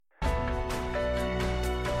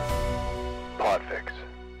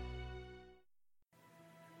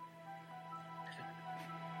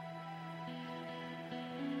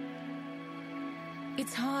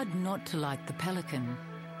It's hard not to like the pelican.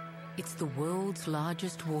 It's the world's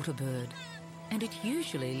largest water bird, and it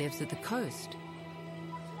usually lives at the coast.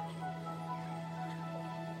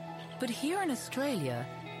 But here in Australia,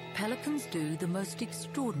 pelicans do the most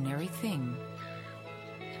extraordinary thing.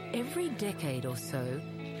 Every decade or so,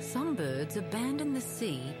 some birds abandon the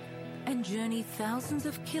sea and journey thousands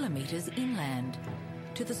of kilometres inland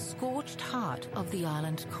to the scorched heart of the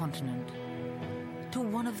island continent, to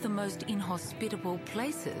one of the most inhospitable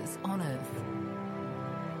places on Earth.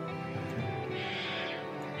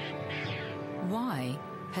 Why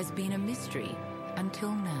has been a mystery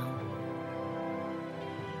until now.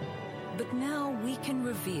 But now we can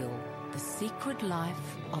reveal the secret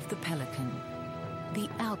life of the pelican, the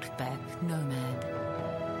outback nomad.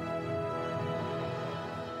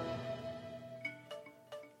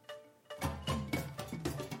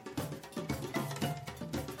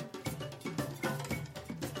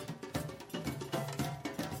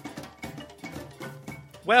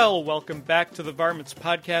 Well, welcome back to the Varmints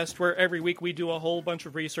Podcast, where every week we do a whole bunch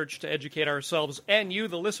of research to educate ourselves and you,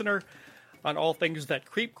 the listener, on all things that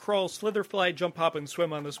creep, crawl, slither, fly, jump, hop, and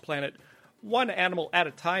swim on this planet, one animal at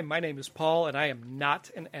a time. My name is Paul, and I am not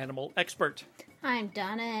an animal expert. I'm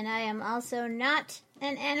Donna, and I am also not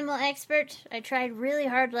an animal expert. I tried really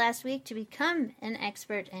hard last week to become an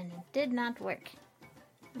expert, and it did not work.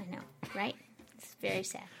 I know, right? It's very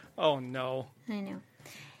sad. Oh, no. I know.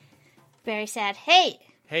 Very sad. Hey!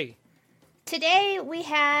 Today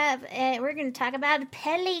we're going to talk about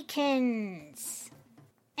pelicans.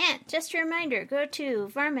 And just a reminder, go to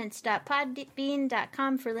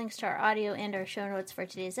varmints.podbean.com for links to our audio and our show notes for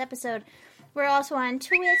today's episode. We're also on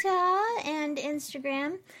Twitter and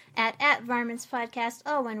Instagram at @varmintspodcast,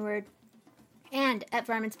 all one word, and at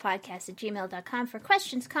varmintspodcast@gmail.com for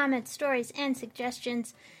questions, comments, stories, and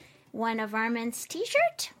suggestions. Want a Varmints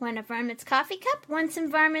t-shirt? Want a Varmints coffee cup? Want some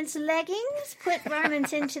Varmints leggings? Put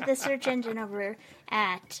Varmints into the search engine over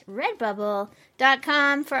at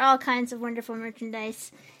redbubble.com for all kinds of wonderful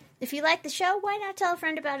merchandise. If you like the show, why not tell a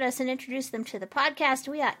friend about us and introduce them to the podcast?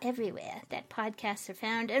 We are everywhere that podcasts are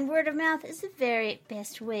found, and word of mouth is the very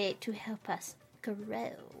best way to help us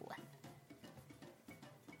grow.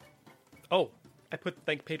 Oh, I put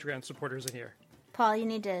thank Patreon supporters in here. Paul, you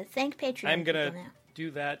need to thank Patreon. I'm going to do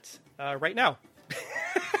that right now.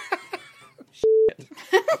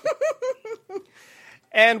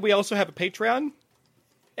 And we also have a Patreon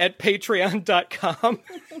at patreon.com.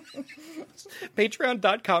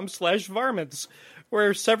 patreon.com/varmints,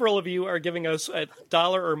 where several of you are giving us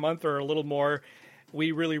 $1 a month or a little more.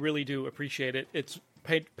 We really, really do appreciate it. It's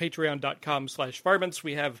patreon.com/varmints.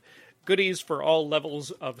 We have goodies for all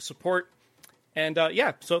levels of support. And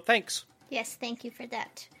so thanks. Yes, thank you for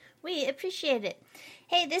that. We appreciate it.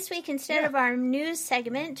 Hey, this week, instead of our news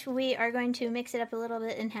segment, we are going to mix it up a little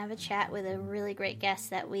bit and have a chat with a really great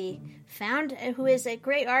guest that we found, who is a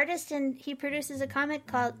great artist, and he produces a comic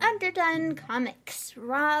called Underdone Comics.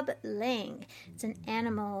 Rob Lang. It's an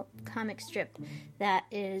animal comic strip that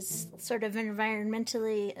is sort of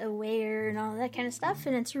environmentally aware and all that kind of stuff,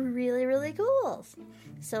 and it's really, really cool.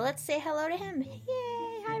 So let's say hello to him.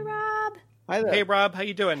 Yay! Hi, Rob. Hi there. Hey, Rob. How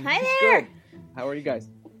you doing? Hi there. Good. How are you guys?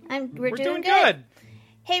 We're doing good.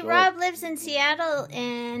 Hey, Rob lives in Seattle,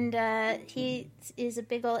 and he is a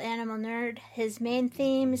big old animal nerd. His main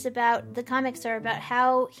themes about the comics are about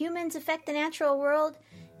how humans affect the natural world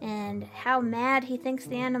and how mad he thinks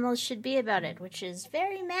the animals should be about it, which is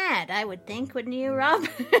very mad, I would think, wouldn't you, Rob?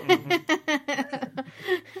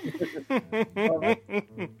 Well,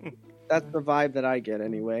 that's the vibe that I get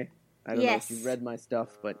anyway. I don't know Yes. if you've read my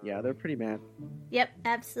stuff, but yeah, they're pretty mad. Yep,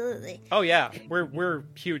 absolutely. Oh, yeah. We're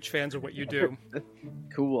huge fans of what you do.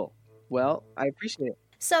 Cool. Well, I appreciate it.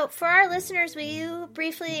 So, for our listeners, will you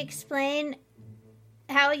briefly explain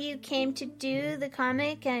how you came to do the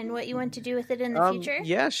comic and what you want to do with it in the future?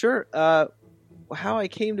 Yeah, sure. How I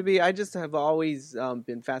came to be, I just have always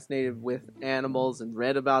been fascinated with animals and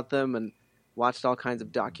read about them and watched all kinds of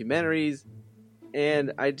documentaries.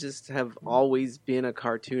 And I just have always been a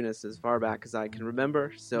cartoonist as far back as I can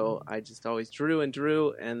remember. So I just always drew, and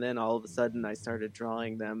then all of a sudden I started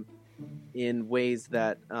drawing them in ways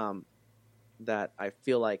that that I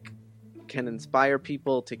feel like can inspire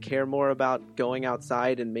people to care more about going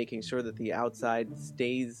outside and making sure that the outside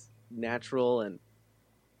stays natural. And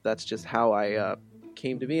that's just how I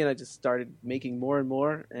came to be. And I just started making more and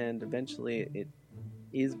more, and eventually it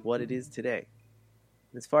is what it is today.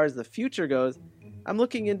 As far as the future goes, I'm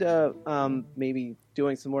looking into maybe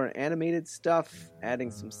doing some more animated stuff,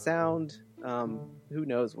 adding some sound. Who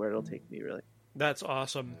knows where it'll take me, really. That's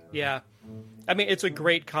awesome. Yeah. I mean, it's a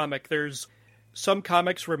great comic. There's some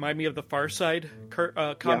comics remind me of the Far Side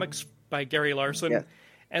comics by Gary Larson, Yes.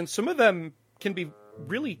 and some of them can be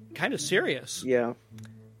really kind of serious. Yeah.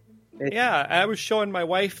 Yeah, I was showing my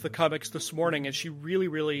wife the comics this morning, and she really,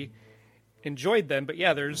 really enjoyed them. But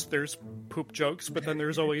yeah, there's poop jokes, but then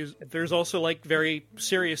there's also like very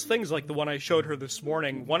serious things, like the one I showed her this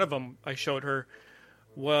morning. One of them I showed her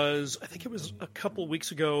was, I think it was a couple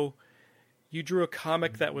weeks ago. You drew a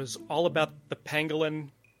comic that was all about the pangolin.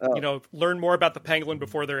 Oh. Learn more about the pangolin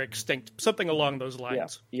before they're extinct. Something along those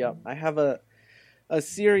lines. Yeah. I have a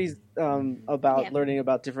series about learning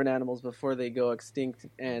about different animals before they go extinct,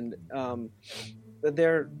 and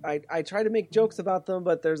I try to make jokes about them,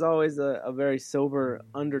 but there's always a very sober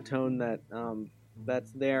undertone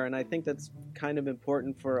that's there, and I think that's kind of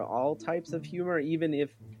important for all types of humor, even if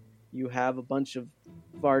you have a bunch of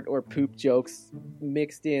fart or poop jokes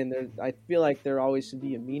mixed in. I feel like there always should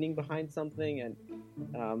be a meaning behind something,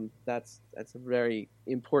 and that's a very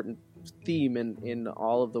important theme in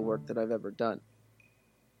all of the work that I've ever done,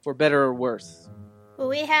 for better or worse. Well,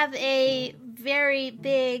 we have a very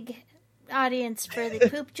big audience for the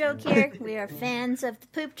poop joke here. We are fans of the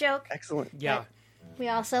poop joke. Excellent. Yeah. We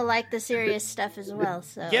also like the serious stuff as well.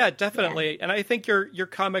 So Yeah, definitely. Yeah. And I think your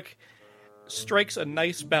comic strikes a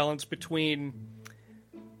nice balance between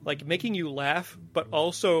like making you laugh, but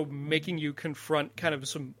also making you confront kind of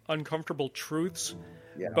some uncomfortable truths,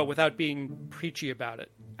 but without being preachy about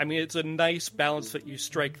it. I mean, it's a nice balance that you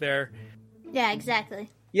strike there. Yeah, exactly.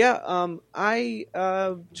 Yeah, I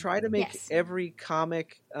try to make every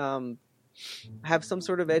comic have some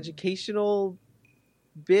sort of educational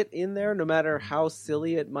bit in there, no matter how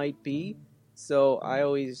silly it might be. So I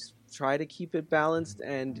always try to keep it balanced,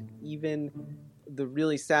 and even the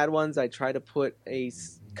really sad ones, I try to put a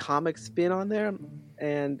comic spin on there,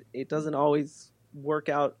 and it doesn't always work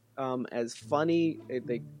out as funny.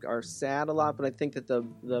 They are sad a lot, but I think that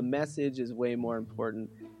the message is way more important.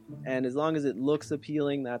 And as long as it looks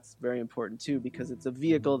appealing, that's very important too, because it's a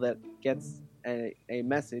vehicle that gets a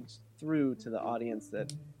message through to the audience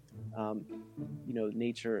that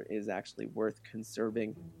nature is actually worth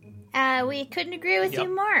conserving. We couldn't agree with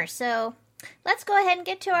you more. So let's go ahead and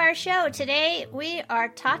get to our show. Today we are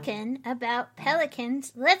talking about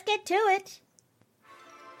pelicans. Let's get to it.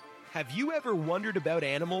 Have you ever wondered about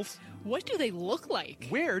animals? What do they look like?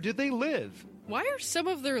 Where do they live? Why are some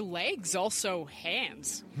of their legs also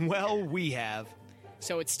hands? Well, we have.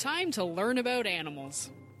 So it's time to learn about animals.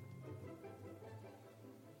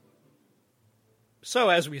 So,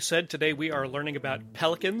 as we said, today we are learning about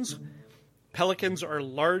pelicans. Pelicans are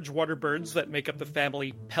large water birds that make up the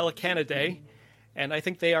family Pelecanidae, and I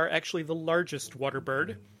think they are actually the largest water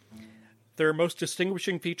bird. Their most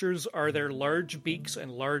distinguishing features are their large beaks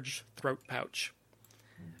and large throat pouch.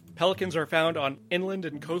 Pelicans are found on inland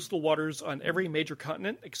and coastal waters on every major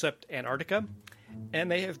continent except Antarctica,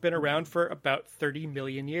 and they have been around for about 30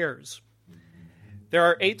 million years. There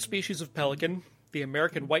are 8 species of pelican: the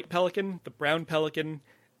American white pelican, the brown pelican,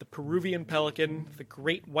 the Peruvian pelican, the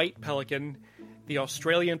great white pelican, the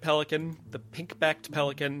Australian pelican, the pink-backed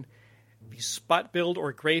pelican, the spot-billed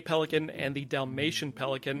or gray pelican, and the Dalmatian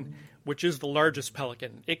pelican, which is the largest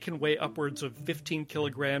pelican. It can weigh upwards of 15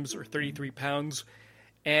 kilograms or 33 pounds,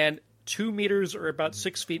 and 2 meters or about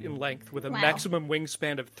 6 feet in length, with a maximum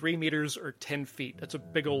wingspan of 3 meters or 10 feet. That's a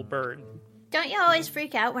big old bird. Don't you always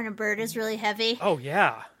freak out when a bird is really heavy? Oh,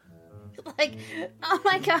 yeah. Like, oh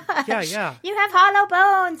my gosh. Yeah. You have hollow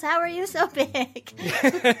bones. How are you so big?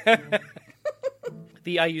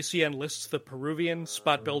 The IUCN lists the Peruvian,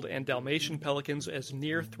 spot-billed, and Dalmatian pelicans as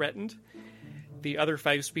near threatened. The other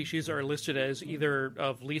 5 species are listed as either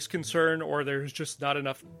of least concern or there's just not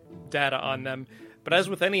enough data on them. But as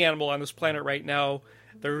with any animal on this planet right now,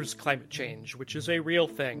 there's climate change, which is a real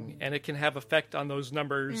thing, and it can have effect on those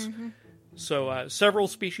numbers. Mm-hmm. So several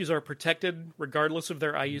species are protected regardless of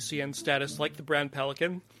their IUCN status, like the brown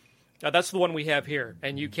pelican. That's the one we have here,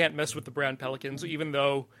 and you can't mess with the brown pelicans, even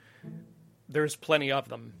though there's plenty of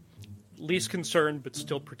them. Least concerned, but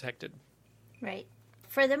still protected. Right.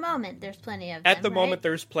 For the moment, there's plenty of them. At the moment,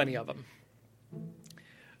 there's plenty of them.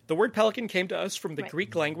 The word pelican came to us from the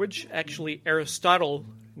Greek language. Actually, Aristotle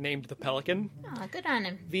named the pelican. Oh, good on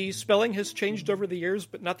him. The spelling has changed over the years,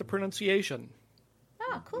 but not the pronunciation.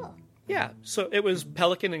 Oh, cool. Yeah, so it was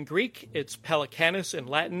pelican in Greek, it's pelicanus in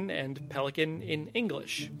Latin, and pelican in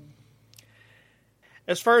English.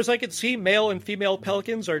 As far as I could see, male and female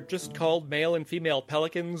pelicans are just called male and female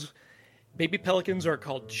pelicans. Baby pelicans are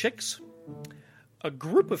called chicks. A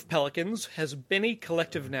group of pelicans has many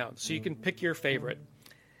collective nouns, so you can pick your favorite.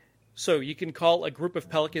 So you can call a group of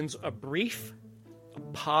pelicans a brief, a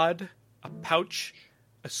pod, a pouch,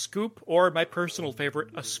 a scoop, or my personal favorite,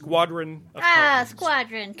 a squadron of Ah, pelicans.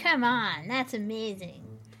 Squadron, come on. That's amazing.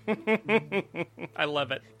 I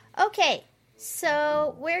love it. Okay,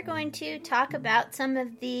 so we're going to talk about some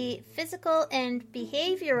of the physical and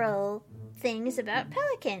behavioral things about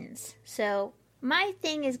pelicans. So my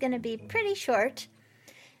thing is going to be pretty short.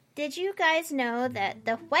 Did you guys know that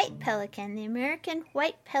the white pelican, the American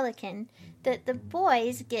white pelican, that the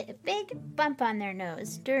boys get a big bump on their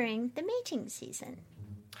nose during the mating season?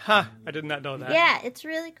 Huh, I did not know that. Yeah, it's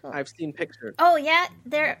really cool. I've seen pictures. Oh, yeah,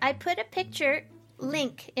 there. I put a picture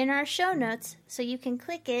link in our show notes so you can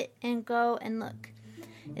click it and go and look.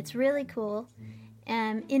 It's really cool.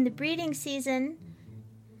 In the breeding season,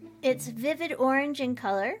 it's vivid orange in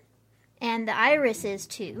color, and the iris is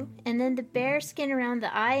too. And then the bare skin around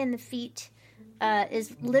the eye and the feet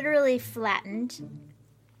is literally flattened.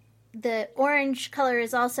 The orange color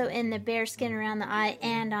is also in the bare skin around the eye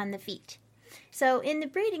and on the feet. So in the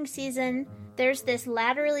breeding season, there's this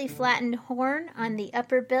laterally flattened horn on the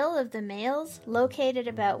upper bill of the males, located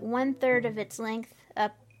about 1/3 of its length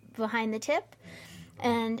up behind the tip.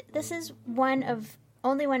 And this is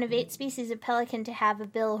only one of 8 species of pelican to have a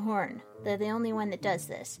bill horn. They're the only one that does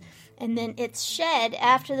this. And then it's shed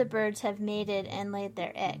after the birds have mated and laid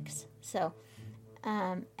their eggs. So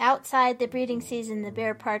outside the breeding season, the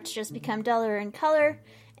bare parts just become duller in color,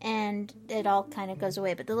 and it all kind of goes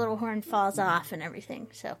away, but the little horn falls off and everything.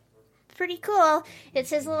 So pretty cool. It's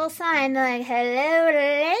his little sign like, hello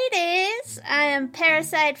ladies, I am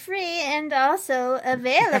parasite free and also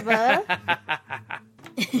available.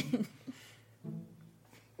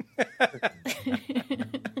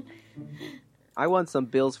 I want some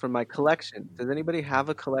bills from my collection. Does anybody have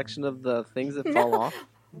a collection of the things that fall off?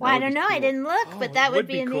 Well, I don't know, I didn't look, Oh, but that it would would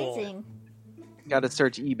be be cool. amazing. Got to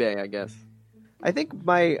search eBay, I guess. I think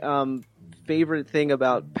my favorite thing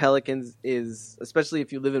about pelicans is, especially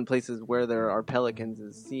if you live in places where there are pelicans,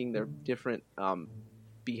 is seeing their different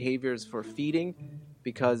behaviors for feeding.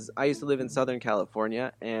 Because I used to live in Southern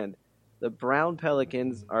California, and the brown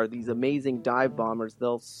pelicans are these amazing dive bombers.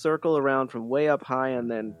 They'll circle around from way up high and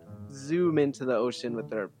then zoom into the ocean with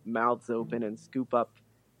their mouths open and scoop up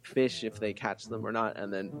fish if they catch them or not,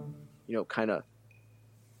 and then, kind of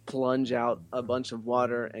plunge out a bunch of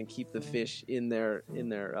water and keep the fish in their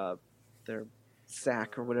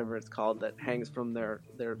sack or whatever it's called that hangs from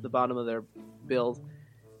the bottom of their bills.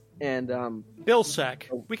 And Bill Sack.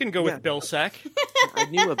 We can go Yeah. with Bill Sack. I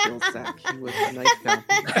knew a Bill Sack. He was a nice guy.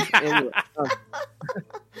 Anyway,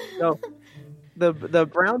 so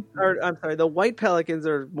the white pelicans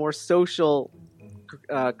are more social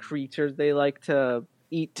creatures. They like to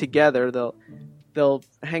eat together. They'll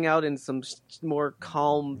hang out in some more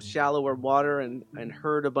calm, shallower water and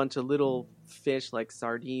herd a bunch of little fish like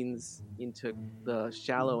sardines into the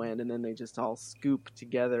shallow end, and then they just all scoop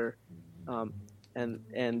together. And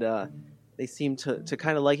they seem to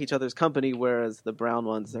kind of like each other's company, whereas the brown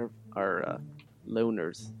ones are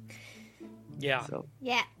loners. Yeah. So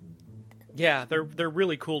Yeah. Yeah, they're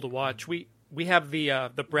really cool to watch. We have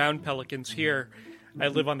the brown pelicans here. I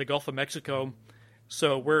live on the Gulf of Mexico,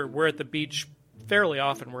 so we're at the beach fairly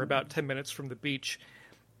often. We're about 10 minutes from the beach,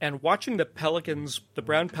 and watching the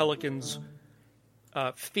brown pelicans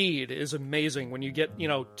feed is amazing. When you get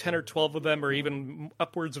 10 or 12 of them, or even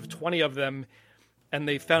upwards of 20 of them, and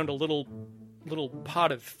they found a little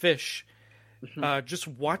pot of fish. Just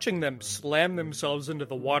watching them slam themselves into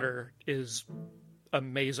the water is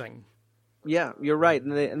amazing. yeah, you're right,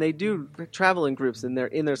 and they do travel in groups in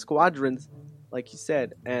their squadrons, like you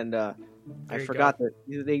said. And I you forgot that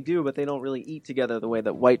they do, but they don't really eat together the way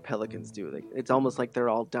that white pelicans do. It's almost like they're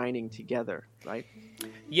all dining together, right?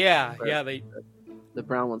 Yeah, Right. yeah, The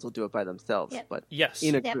brown ones will do it by themselves, Yep. but yes.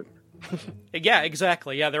 in a Yep. group. Yeah,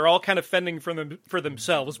 exactly. Yeah, they're all kind of fending for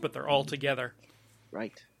themselves, but they're all together.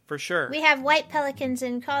 Right. For sure. We have white pelicans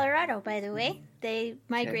in Colorado, by the way. They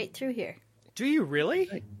migrate through here. Do you really?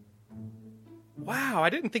 Right. Wow, I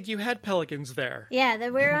didn't think you had pelicans there. Yeah,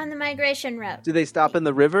 we're on the migration route. Do they stop in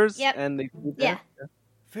the rivers? Yep. And they feed Yeah. there?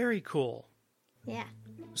 Very cool. Yeah.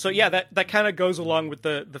 So yeah, that kind of goes along with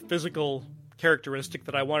the physical characteristic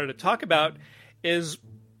that I wanted to talk about is,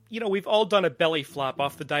 we've all done a belly flop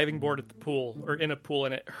off the diving board at the pool or in a pool,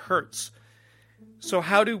 and it hurts. So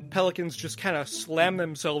how do pelicans just kind of slam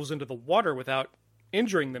themselves into the water without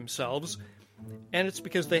injuring themselves? And it's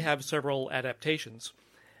because they have several adaptations.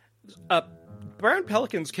 Brown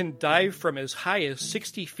pelicans can dive from as high as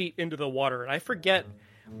 60 feet into the water, and I forget,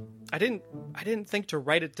 I didn't think to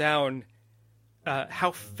write it down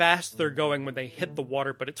how fast they're going when they hit the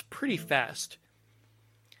water, but it's pretty fast.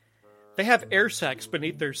 They have air sacs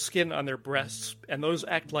beneath their skin on their breasts, and those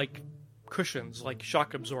act like cushions, like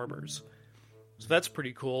shock absorbers. So that's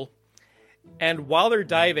pretty cool. And while they're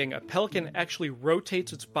diving, a pelican actually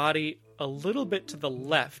rotates its body a little bit to the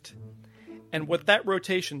left. And what that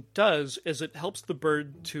rotation does is it helps the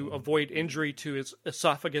bird to avoid injury to its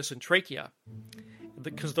esophagus and trachea,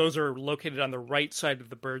 because those are located on the right side of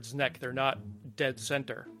the bird's neck. They're not dead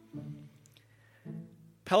center.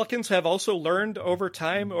 Pelicans have also learned over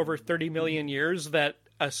time, over 30 million years, that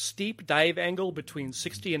a steep dive angle between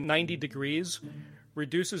 60 and 90 degrees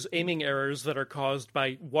reduces aiming errors that are caused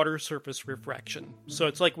by water surface refraction. So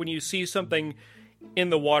it's like when you see something in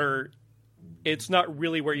the water, it's not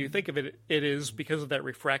really where you think of it is because of that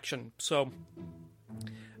refraction. So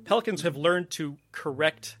pelicans have learned to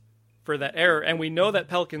correct for that error, and we know that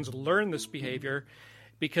pelicans learn this behavior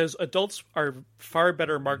because adults are far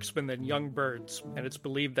better marksmen than young birds, and it's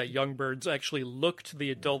believed that young birds actually look to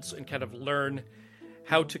the adults and kind of learn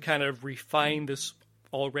how to kind of refine this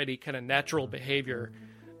already kind of natural behavior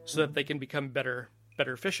so that they can become better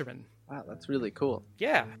fishermen. Wow, that's really cool.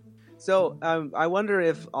 Yeah. So I wonder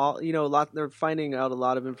if they're finding out a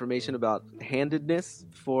lot of information about handedness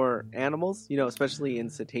for animals, especially in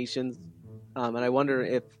cetaceans. And I wonder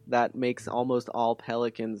if that makes almost all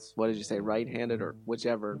pelicans, what did you say, right-handed or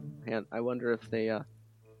whichever hand? I wonder if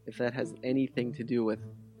if that has anything to do with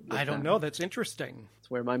I don't know. That's interesting. That's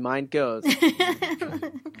where my mind goes.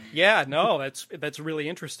 Yeah, no, that's really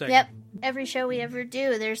interesting. Yep. Every show we ever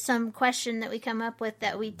do, there's some question that we come up with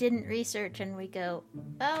that we didn't research, and we go,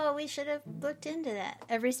 oh, we should have looked into that.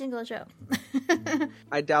 Every single show.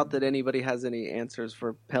 I doubt that anybody has any answers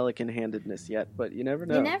for pelican-handedness yet, but you never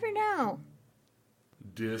know. You never know.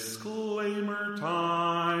 Disclaimer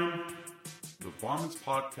time. The Varmints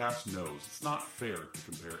Podcast knows it's not fair to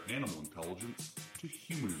compare animal intelligence to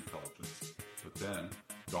human intelligence. But then,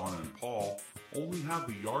 Donna and Paul only have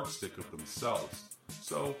the yardstick of themselves,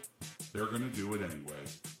 so they're going to do it anyway.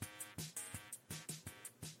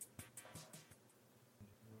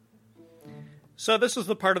 So this is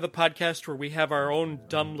the part of the podcast where we have our own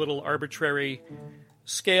dumb little arbitrary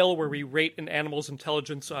scale where we rate an animal's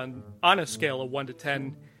intelligence on a scale of 1 to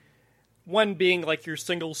 10. 1 being like your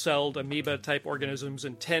single-celled amoeba-type organisms,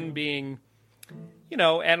 and 10 being,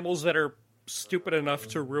 animals that are stupid enough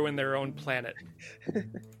to ruin their own planet.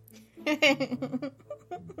 I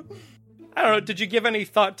don't know, did you give any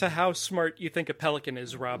thought to how smart you think a pelican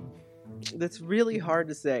is, Rob? That's really hard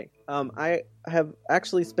to say. I have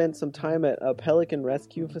actually spent some time at a pelican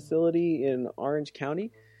rescue facility in Orange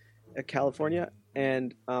County, California,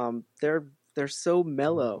 and they're so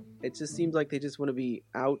mellow. It just seems like they just want to be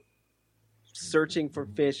out searching for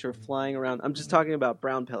fish or flying around. I'm just talking about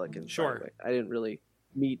brown pelicans. Sure. By the way. I didn't really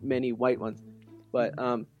meet many white ones, but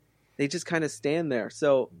they just kind of stand there.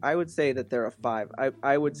 So I would say that they're a 5.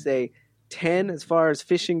 I would say 10 as far as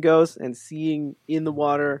fishing goes and seeing in the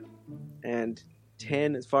water, and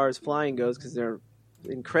 10 as far as flying goes because they're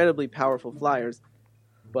incredibly powerful flyers.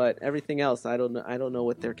 But everything else, I don't know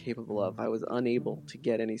what they're capable of. I was unable to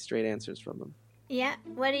get any straight answers from them. Yeah,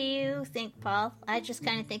 what do you think, Paul? I just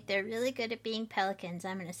kind of think they're really good at being pelicans.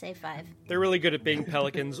 I'm going to say 5. They're really good at being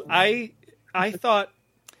pelicans. I thought,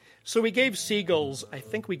 so we gave seagulls, I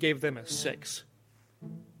think we gave them a 6.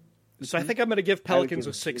 So I think I'm going to give pelicans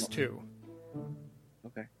a 6 too.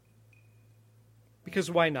 Okay.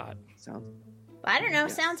 Because why not? Sounds. I don't know.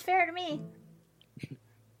 Sounds fair to me.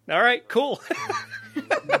 All right, cool.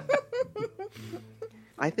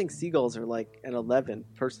 I think seagulls are like an 11,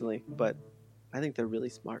 personally, but I think they're really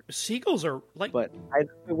smart. Seagulls are like... But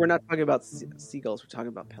we're not talking about seagulls, we're talking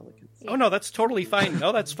about pelicans. Oh, no, that's totally fine.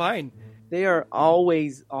 No, that's fine. They are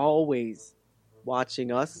always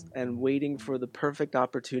watching us and waiting for the perfect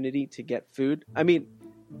opportunity to get food. I mean,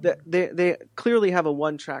 they clearly have a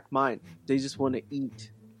one-track mind. They just want to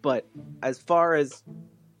eat. But as far as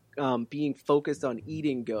being focused on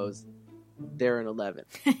eating goes, they're an 11.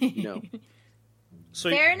 So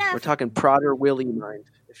Fair enough. We're talking Prader-Willi mind,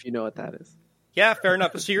 if you know what that is. Yeah, fair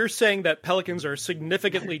enough. So you're saying that pelicans are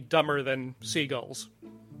significantly dumber than seagulls?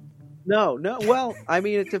 No. Well, I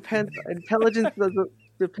mean, it depends. Intelligence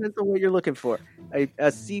depends on what you're looking for. A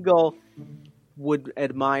seagull would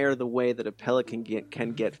admire the way that a pelican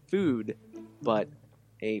can get food, but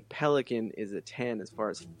a pelican is a 10 as far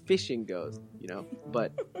as fishing goes,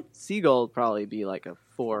 But seagull would probably be like a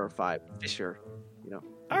 4 or 5 fisher,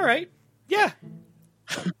 All right. Yeah.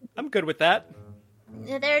 I'm good with that.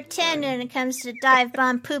 They're 10 when it comes to dive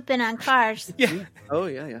bomb pooping on cars. Yeah. Oh,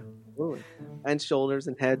 yeah. Totally. And shoulders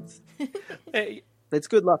and heads. Hey, It's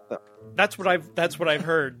good luck, though. that's what I've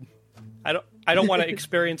heard. I don't want to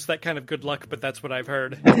experience that kind of good luck, but that's what I've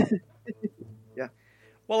heard. Yeah.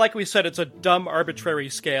 Well, like we said, it's a dumb, arbitrary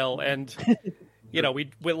scale, and, you know,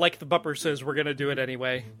 we like the bumper says, we're going to do it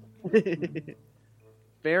anyway.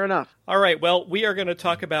 Fair enough. All right, well, we are going to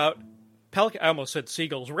talk about I almost said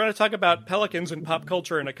seagulls. We're going to talk about pelicans and pop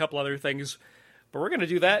culture and a couple other things, but we're going to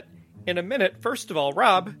do that in a minute. First of all,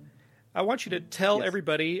 Rob, I want you to tell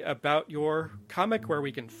everybody about your comic, where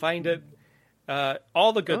we can find it,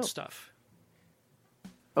 all the good stuff.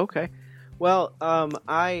 Okay. Well,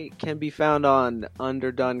 I can be found on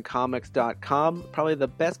underdonecomics.com. Probably the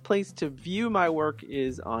best place to view my work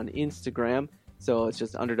is on Instagram. So it's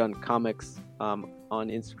just Underdone Comics on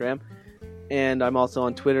Instagram. And I'm also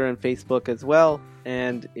on Twitter and Facebook as well.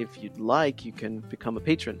 And if you'd like, you can become a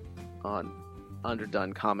patron on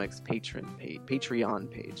Underdone Comics Patreon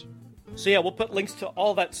page. So yeah, we'll put links to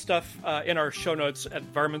all that stuff in our show notes at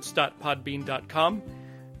varmints.podbean.com.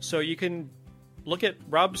 So you can look at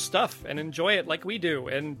Rob's stuff and enjoy it like we do,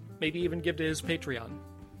 and maybe even give to his Patreon.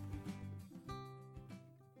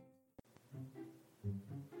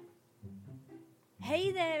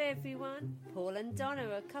 Hey there, everyone. Paul and Donna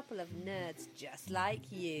are a couple of nerds just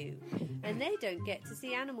like you, and they don't get to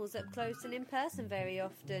see animals up close and in person very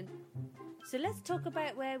often. So let's talk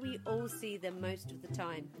about where we all see them most of the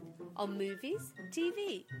time. On movies,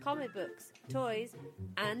 TV, comic books, toys,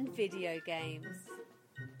 and video games.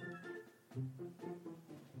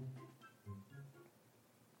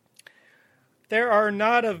 There are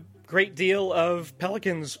not a great deal of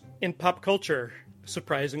pelicans in pop culture,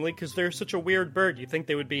 surprisingly, because they're such a weird bird. You'd think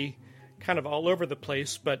they would be kind of all over the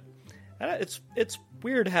place, but it's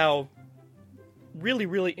weird how really,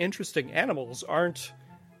 really interesting animals aren't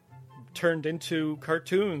turned into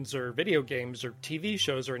cartoons or video games or TV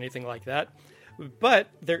shows or anything like that. But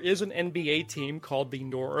there is an NBA team called the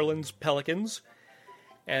New Orleans Pelicans,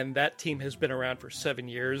 and that team has been around for 7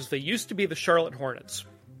 years. They used to be the Charlotte Hornets,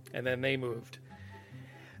 and then they moved.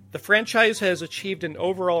 The franchise has achieved an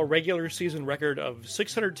overall regular season record of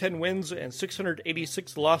 610 wins and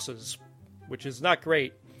 686 losses, which is not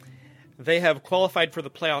great. They have qualified for the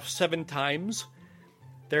playoffs 7 times.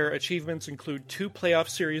 Their achievements include 2 playoff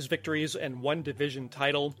series victories and 1 division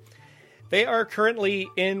title. They are currently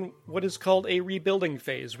in what is called a rebuilding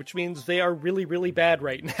phase, which means they are really, really bad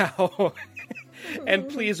right now. And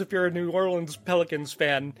please, if you're a New Orleans Pelicans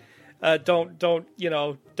fan, don't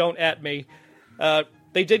at me.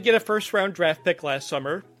 They did get a first-round draft pick last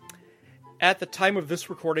summer. At the time of this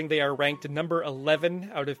recording, they are ranked number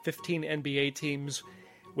 11 out of 15 NBA teams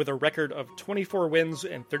with a record of 24 wins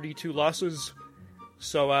and 32 losses.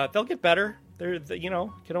 So they'll get better.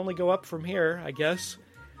 Can only go up from here, I guess.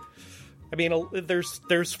 I mean,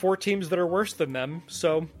 there's 4 teams that are worse than them,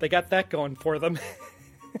 so they got that going for them.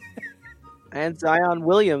 And Zion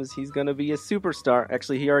Williams, he's going to be a superstar.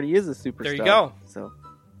 Actually, he already is a superstar. There you go. So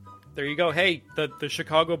there you go. Hey, the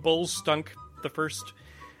Chicago Bulls stunk the first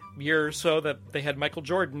year or so that they had Michael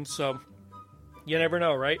Jordan, so you never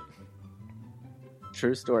know, right?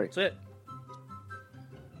 True story. That's it.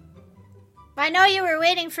 I know you were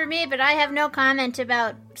waiting for me, but I have no comment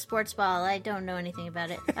about sports ball. I don't know anything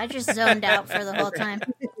about it. I just zoned out for the whole time.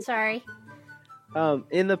 Sorry.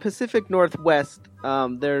 In the Pacific Northwest,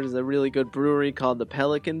 there's a really good brewery called the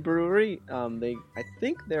Pelican Brewery. I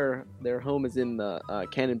think their home is in the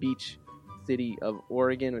Cannon Beach city of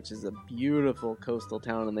Oregon, which is a beautiful coastal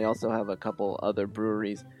town, and they also have a couple other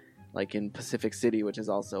breweries, like in Pacific City, which is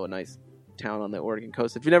also a nice town on the Oregon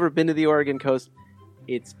coast. If you've never been to the Oregon coast,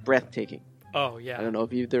 it's breathtaking. Oh, yeah. I don't know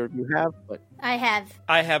if either of you have, but I have.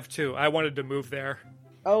 I have, too. I wanted to move there.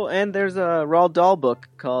 Oh, and there's a Roald Dahl book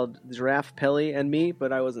called Giraffe, Pelly, and Me,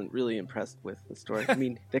 but I wasn't really impressed with the story. I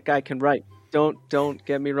mean, that guy can write. Don't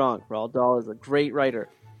get me wrong. Roald Dahl is a great writer,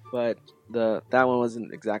 but that one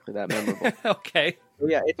wasn't exactly that memorable. Okay. So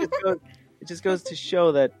yeah, it just goes to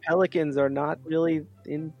show that pelicans are not really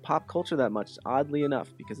in pop culture that much, oddly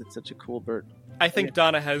enough, because it's such a cool bird. I think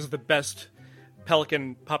Donna has the best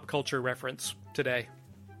pelican pop culture reference today.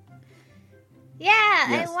 Yeah,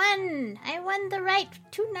 Yes. I won the right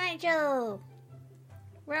to Nigel.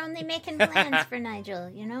 We're only making plans for Nigel,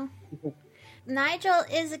 you know? Nigel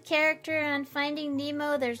is a character on Finding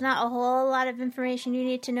Nemo. There's not a whole lot of information you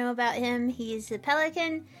need to know about him. He's a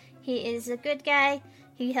pelican. He is a good guy.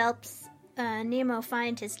 He helps Nemo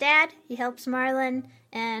find his dad. He helps Marlin.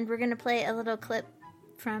 And we're going to play a little clip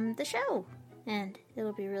from the show. And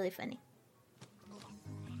it'll be really funny.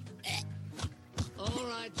 All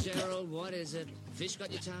right, Gerald, what is it? Fish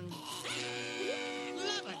got your tongue?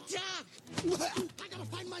 Love a duck! I gotta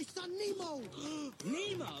find my son, Nemo!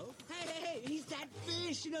 Nemo? Hey, he's that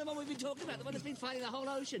fish, you know, the one we've been talking about, the one that's been fighting the whole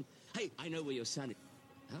ocean. Hey, I know where your son is.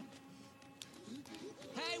 Huh?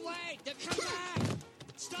 Hey, wait! Come back!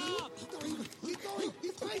 Stop! Keep going!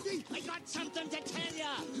 He's crazy! I got something to tell you!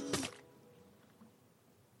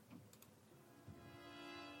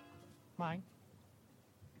 Mine.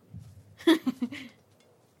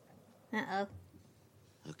 Uh-oh.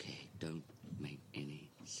 Okay, don't make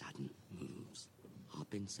any sudden moves.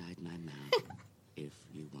 Hop inside my mouth if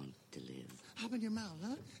you want to live. Hop in your mouth,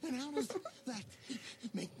 huh? And how does that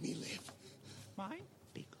make me live? Mine?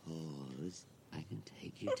 Because I can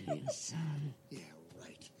take you to your son. Yeah,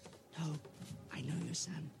 right. No, I know your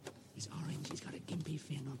son. He's orange. He's got a gimpy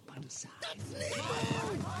fin on one side.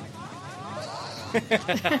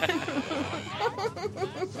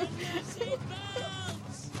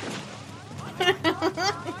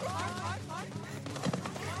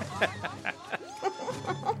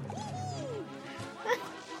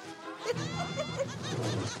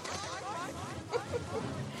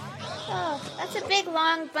 Oh, that's a big,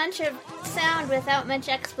 long bunch of sound without much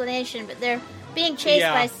explanation, but they're being chased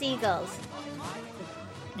by seagulls.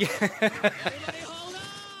 Yeah.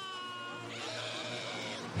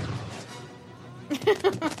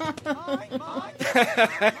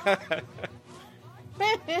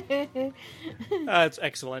 That's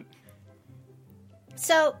excellent.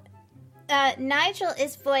 So, Nigel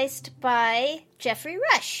is voiced by Jeffrey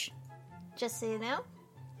Rush. Just so you know.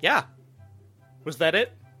 Yeah. Was that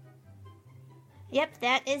it? Yep,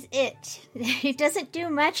 that is it. He doesn't do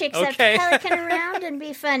much except Okay. pelican around and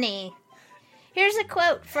be funny. Here's a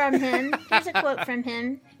quote from him.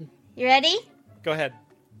 You ready? Go ahead.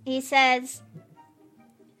 He says,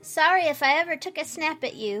 "Sorry if I ever took a snap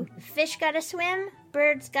at you. Fish gotta swim,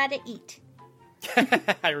 birds gotta eat."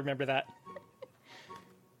 I remember that.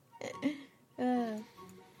 So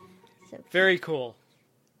Very cool.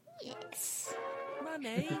 yes.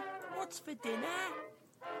 Mummy, what's for dinner?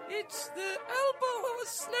 It's the elbow of a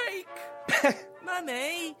snake.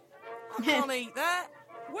 Mummy, I can't eat that.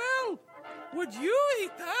 Well, would you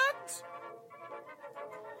eat that?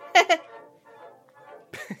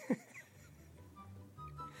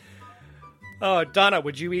 Oh, Donna,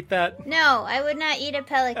 would you eat that? No, I would not eat a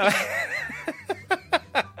pelican.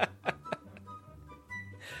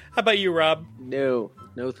 How about you, Rob? No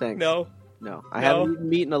thanks. No? No. I haven't eaten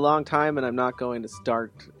meat in a long time, and I'm not going to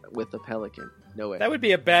start with a pelican. No way. That would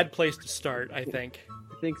be a bad place to start, I think.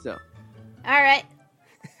 I think so. All right.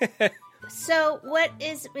 So, what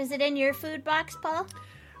is it in your food box, Paul?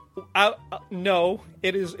 No,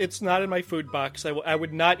 it's not in my food box. I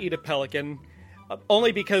would not eat a pelican,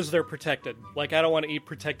 only because they're protected. Like, I don't want to eat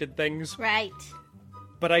protected things. Right.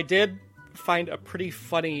 But I did find a pretty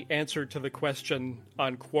funny answer to the question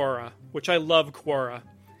on Quora, which I love Quora.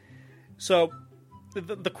 So,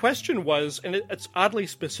 the question was, and it's oddly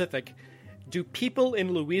specific, do people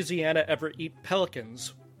in Louisiana ever eat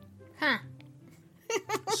pelicans? Huh.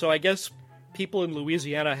 So I guess people in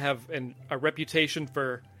Louisiana have a reputation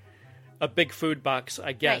for a big food box,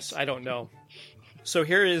 I guess. Right. I don't know. So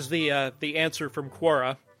here is the answer from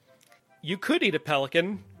Quora. You could eat a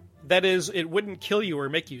pelican. That is, it wouldn't kill you or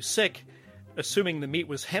make you sick, assuming the meat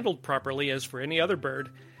was handled properly as for any other bird.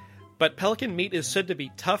 But pelican meat is said to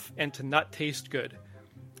be tough and to not taste good.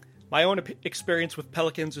 My own experience with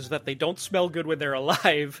pelicans is that they don't smell good when they're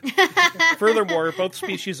alive. Furthermore, both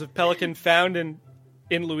species of pelican found in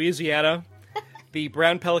Louisiana, the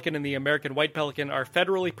brown pelican and the American white pelican, are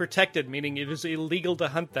federally protected, meaning it is illegal to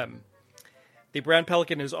hunt them. The brown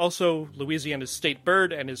pelican is also Louisiana's state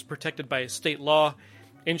bird and is protected by a state law.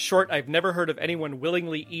 In short, I've never heard of anyone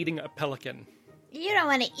willingly eating a pelican. You don't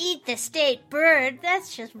want to eat the state bird.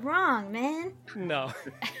 That's just wrong, man. No.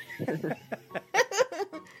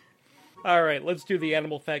 All right, let's do the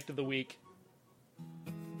animal fact of the week.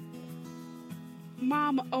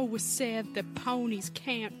 Mama always said that ponies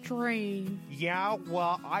can't dream. Yeah,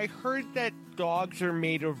 well, I heard that dogs are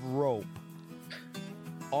made of rope.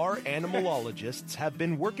 Our animalologists have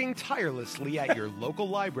been working tirelessly at your local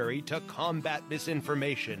library to combat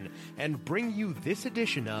misinformation and bring you this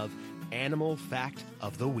edition of Animal Fact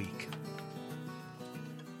of the Week.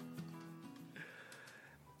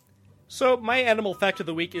 So my animal fact of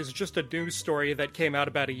the week is just a news story that came out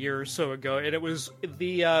about a year or so ago, and it was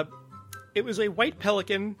a white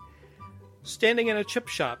pelican standing in a chip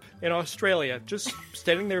shop in Australia, just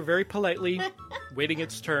standing there very politely, waiting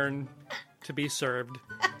its turn to be served.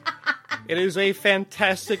 It is a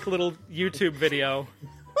fantastic little YouTube video.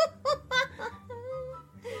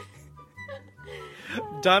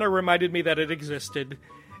 Donna reminded me that it existed.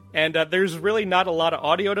 And there's really not a lot of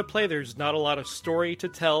audio to play. There's not a lot of story to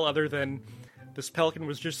tell other than this pelican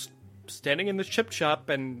was just standing in the chip shop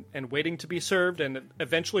and waiting to be served. And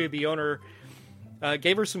eventually the owner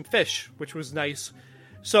gave her some fish, which was nice.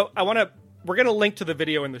 So I want to we're going to link to the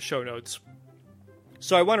video in the show notes.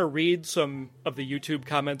 So I want to read some of the YouTube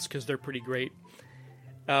comments because they're pretty great.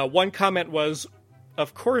 One comment was,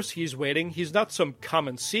 "Of course he's waiting. He's not some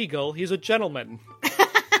common seagull. He's a gentleman."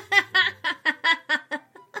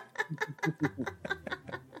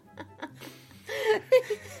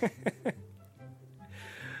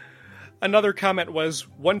 Another comment was,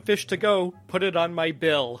 "One fish to go. Put it on my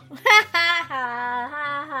bill."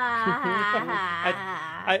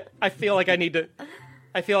 I feel like I need to.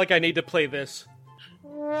 I feel like I need to play this.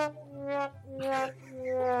 I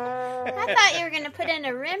thought you were going to put in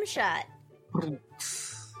a rim shot.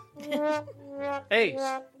 Hey,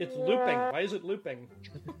 it's looping. Why is it looping?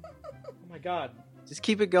 Oh my god. Just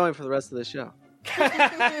keep it going for the rest of the show.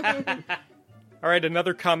 All right,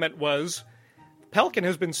 another comment was, "Pelican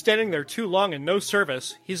has been standing there too long and no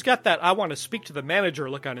service. He's got that I want to speak to the manager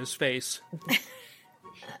look on his face."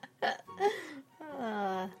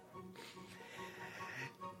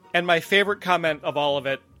 And my favorite comment of all of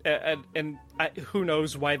it, and who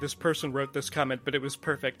knows why this person wrote this comment, but it was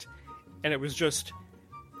perfect. And it was just,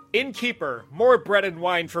 "Innkeeper, more bread and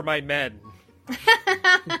wine for my men."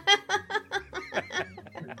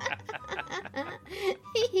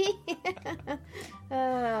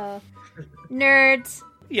 Oh, nerds.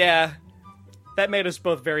 Yeah, that made us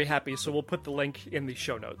both very happy, so we'll put the link in the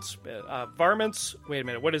show notes. Varmints, wait a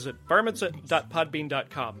minute, what is it?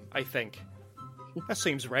 Varmints.podbean.com, I think. That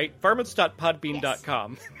seems right.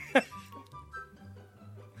 Varmints.podbean.com. Yes.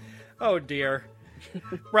 Oh dear.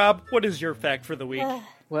 Rob, what is your fact for the week?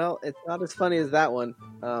 Well, it's not as funny as that one,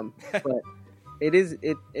 but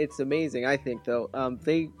it's amazing, I think, though.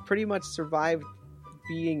 They pretty much survived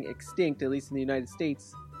being extinct, at least in the United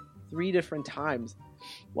States, 3 different times.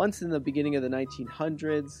 Once in the beginning of the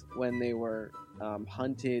 1900s, when they were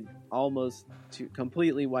hunted almost to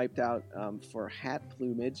completely wiped out for hat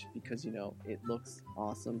plumage, because, you know, it looks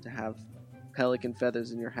awesome to have pelican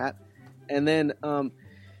feathers in your hat. And then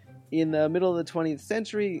in the middle of the 20th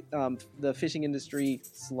century, the fishing industry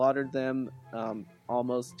slaughtered them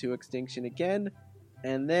almost to extinction again.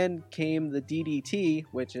 And then came the DDT,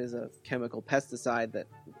 which is a chemical pesticide that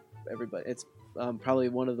it's probably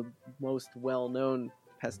one of the most well-known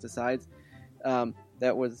pesticides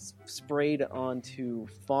that was sprayed onto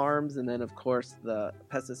farms. And then, of course, the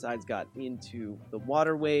pesticides got into the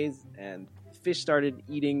waterways and fish started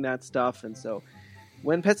eating that stuff. And so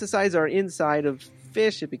when pesticides are inside of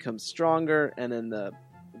fish, it becomes stronger, and then the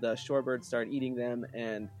shorebirds start eating them,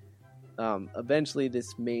 and eventually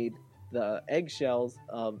this made the eggshells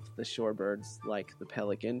of the shorebirds, like the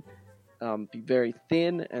pelican, be very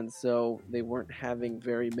thin, and so they weren't having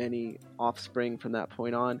very many offspring from that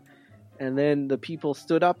point on. And then the people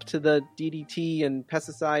stood up to the DDT and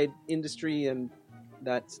pesticide industry, and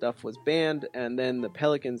that stuff was banned, and then the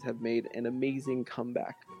pelicans have made an amazing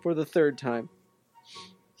comeback for the 3rd time.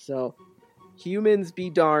 So, humans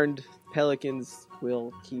be darned, pelicans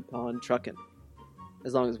will keep on trucking.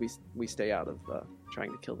 As long as we stay out of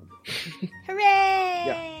trying to kill them.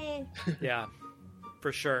 Hooray! Yeah,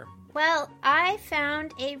 for sure. Well, I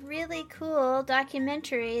found a really cool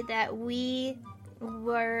documentary that we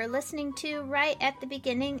were listening to right at the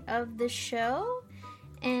beginning of the show,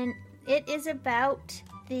 and it is about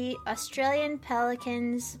the Australian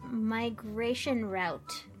pelicans' migration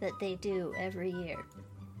route that they do every year.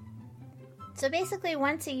 So basically,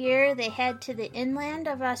 once a year, they head to the inland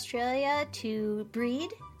of Australia to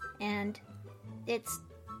breed, and it's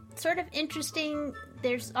sort of interesting.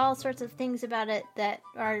 There's all sorts of things about it that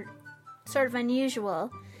are sort of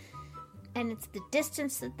unusual, and it's the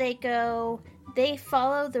distance that they go. They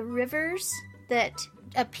follow the rivers that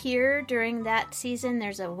appear during that season.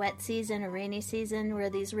 There's a wet season, a rainy season, where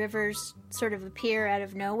these rivers sort of appear out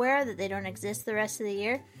of nowhere, that they don't exist the rest of the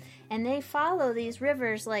year. And they follow these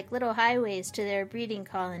rivers like little highways to their breeding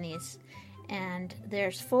colonies. And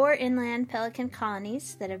there's 4 inland pelican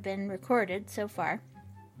colonies that have been recorded so far.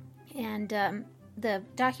 And the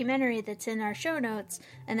documentary that's in our show notes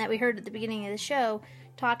and that we heard at the beginning of the show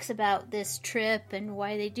talks about this trip and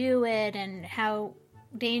why they do it and how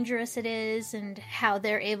dangerous it is and how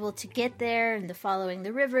they're able to get there and the following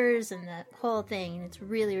the rivers and the whole thing. And it's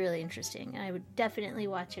really, really interesting. And I would definitely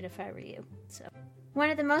watch it if I were you. So, one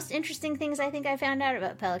of the most interesting things I think I found out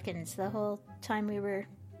about pelicans the whole time we were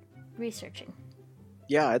researching.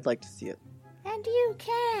 Yeah, I'd like to see it. And you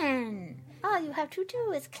can. All you have to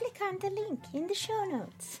do is click on the link in the show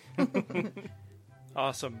notes.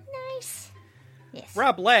 Awesome. Nice. Yes.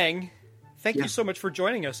 Rob Lang, thank you so much for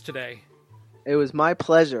joining us today. It was my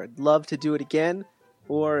pleasure. I'd love to do it again,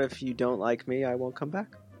 or if you don't like me, I won't come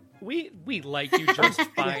back. We like you just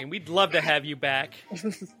fine. We'd love to have you back.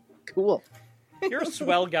 Cool. You're a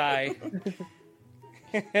swell guy.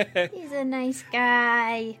 He's a nice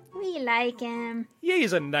guy. We like him. Yeah,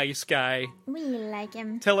 he's a nice guy. We like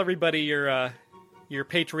him. Tell everybody your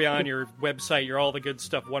Patreon, your website, your all the good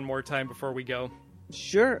stuff one more time before we go.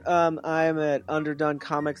 Sure. I'm at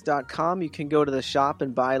underdonecomics.com. You can go to the shop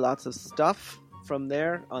and buy lots of stuff from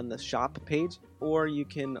there on the shop page, or you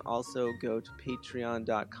can also go to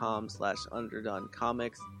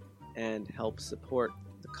patreon.com/underdonecomics and help support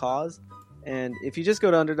the cause. And if you just go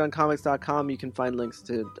to underdonecomics.com, you can find links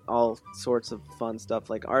to all sorts of fun stuff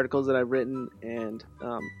like articles that I've written and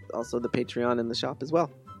also the Patreon in the shop as well.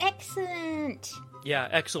 Excellent. Yeah,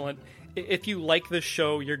 excellent. If you like this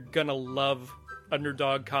show, you're gonna love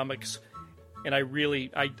Underdog Comics, and I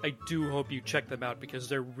do hope you check them out because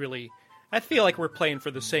they're really, I feel like we're playing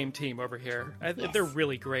for the same team over here. Yes. They're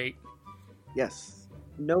really great. Yes,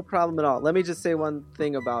 no problem at all. Let me just say one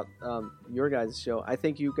thing about your guys' show. I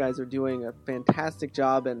think you guys are doing a fantastic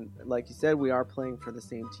job, and like you said, we are playing for the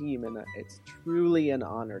same team, and it's truly an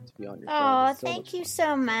honor to be on your show. Oh, So thank you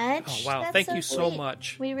so much. Oh, wow. That's Thank you so sweet.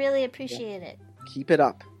 much. We really appreciate it. keep it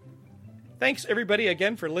up. Thanks, everybody,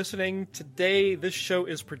 again for listening. Today, this show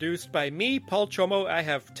is produced by me, Paul Chomo. I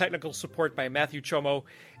have technical support by Matthew Chomo,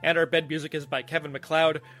 and our bed music is by Kevin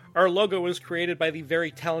MacLeod. Our logo was created by the very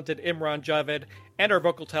talented Imran Javed, and our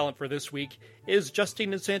vocal talent for this week is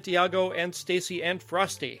Justine Santiago and Stacy and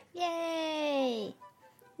Frosty. Yay!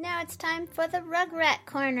 Now it's time for the Rugrat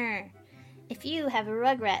Corner. If you have a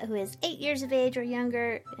Rugrat who is 8 years of age or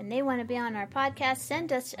younger and they want to be on our podcast,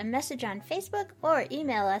 send us a message on Facebook or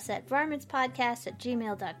email us at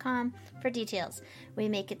varmintspodcast@gmail.com for details. We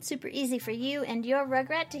make it super easy for you and your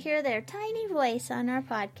Rugrat to hear their tiny voice on our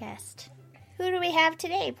podcast. Who do we have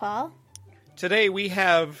today, Paul? Today we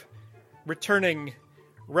have returning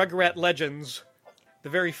Rugrat legends, the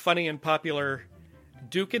very funny and popular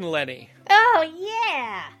Duke and Lenny. Oh,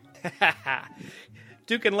 yeah!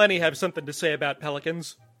 Duke and Lenny have something to say about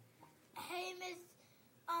pelicans. Hey, Miss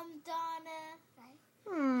Donna.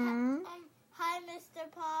 Hi,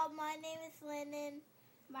 Mr. Paul. My name is Lennon.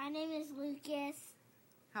 My name is Lucas.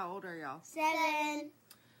 How old are y'all? 7.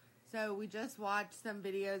 So we just watched some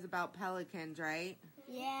videos about pelicans, right?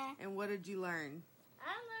 Yeah. And what did you learn?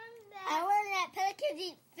 I learned that pelicans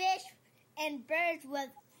eat fish and birds with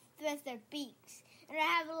their beaks. And they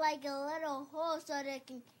have like a little hole so they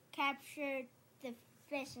can capture the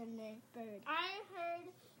fish and the bird. I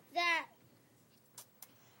heard that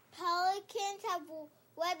pelicans have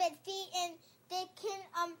webbed feet and they can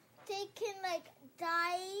like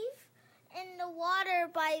dive in the water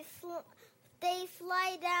by they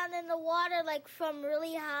slide down in the water like from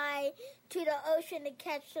really high to the ocean to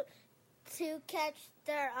catch the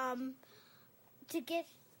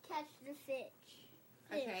fish.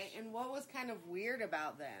 Okay, and what was kind of weird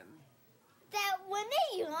about them? That when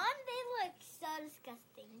they yawn, they look so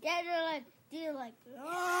disgusting. Yeah, they're like,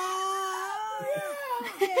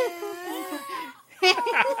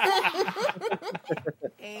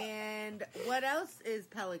 And what else is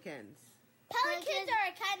pelicans? Pelicans are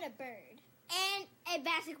a kind of bird. And a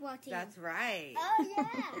basketball team. That's right. Oh, yeah.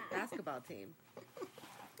 Basketball team.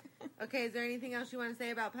 Okay, is there anything else you want to say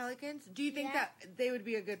about pelicans? Do you think that they would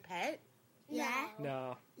be a good pet? Yeah.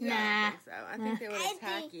 No. Yeah, I think so. I think they would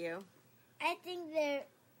attack you. I think they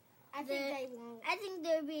won't. I think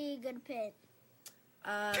they'd be a good pet.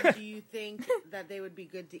 Do you think that they would be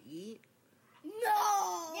good to eat?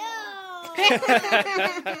 No.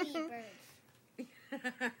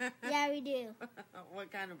 Yeah, we do.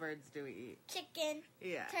 What kind of birds do we eat? Chicken.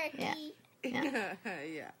 Yeah. Turkey.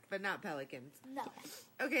 Yeah, but not pelicans. No.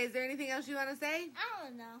 Okay, is there anything else you want to say? I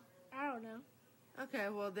don't know. Okay,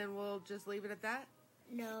 well then we'll just leave it at that.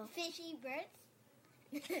 No. Fishy birds?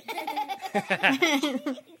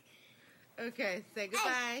 Okay, say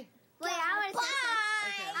goodbye. Wait, I want to say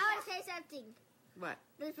something. I want to say something. What?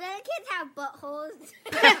 Does pelicans have buttholes?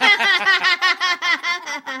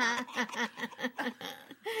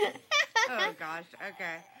 Oh gosh,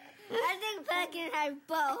 okay. I think pelicans have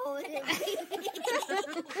buttholes.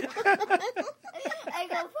 I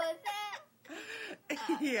go put that.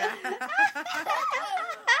 Yeah.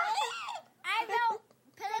 I know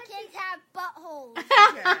pelicans have buttholes.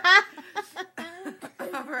 Okay.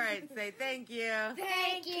 All right, say thank you.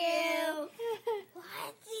 Thank you.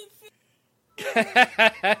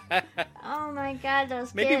 Oh my god,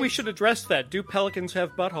 those Maybe kids. we should address that. Do pelicans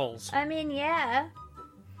have buttholes? I mean, yeah.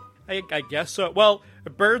 I guess so. Well,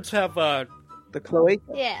 birds have The cloaca.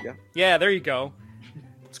 Yeah. Yeah, there you go.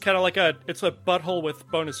 It's kind of like it's a butthole with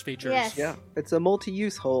bonus features. Yes. Yeah, it's a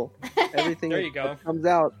multi-use hole. Everything There you go. that comes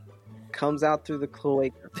out comes out through the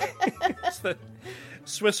cloaca. It's the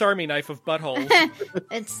Swiss Army knife of buttholes.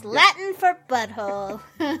 It's Latin for butthole.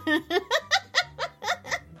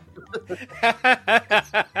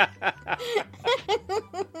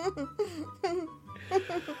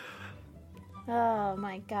 Oh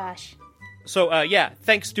my gosh. So, yeah,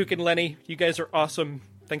 thanks, Duke and Lenny. You guys are awesome.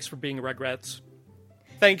 Thanks for being Rugrats.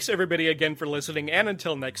 Thanks, everybody, again for listening, and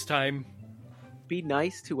until next time, be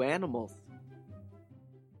nice to animals.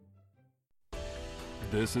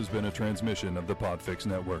 This has been a transmission of the Podfix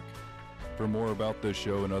Network. For more about this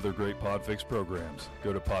show and other great Podfix programs,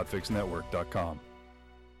 go to podfixnetwork.com.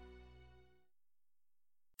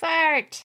 Fart!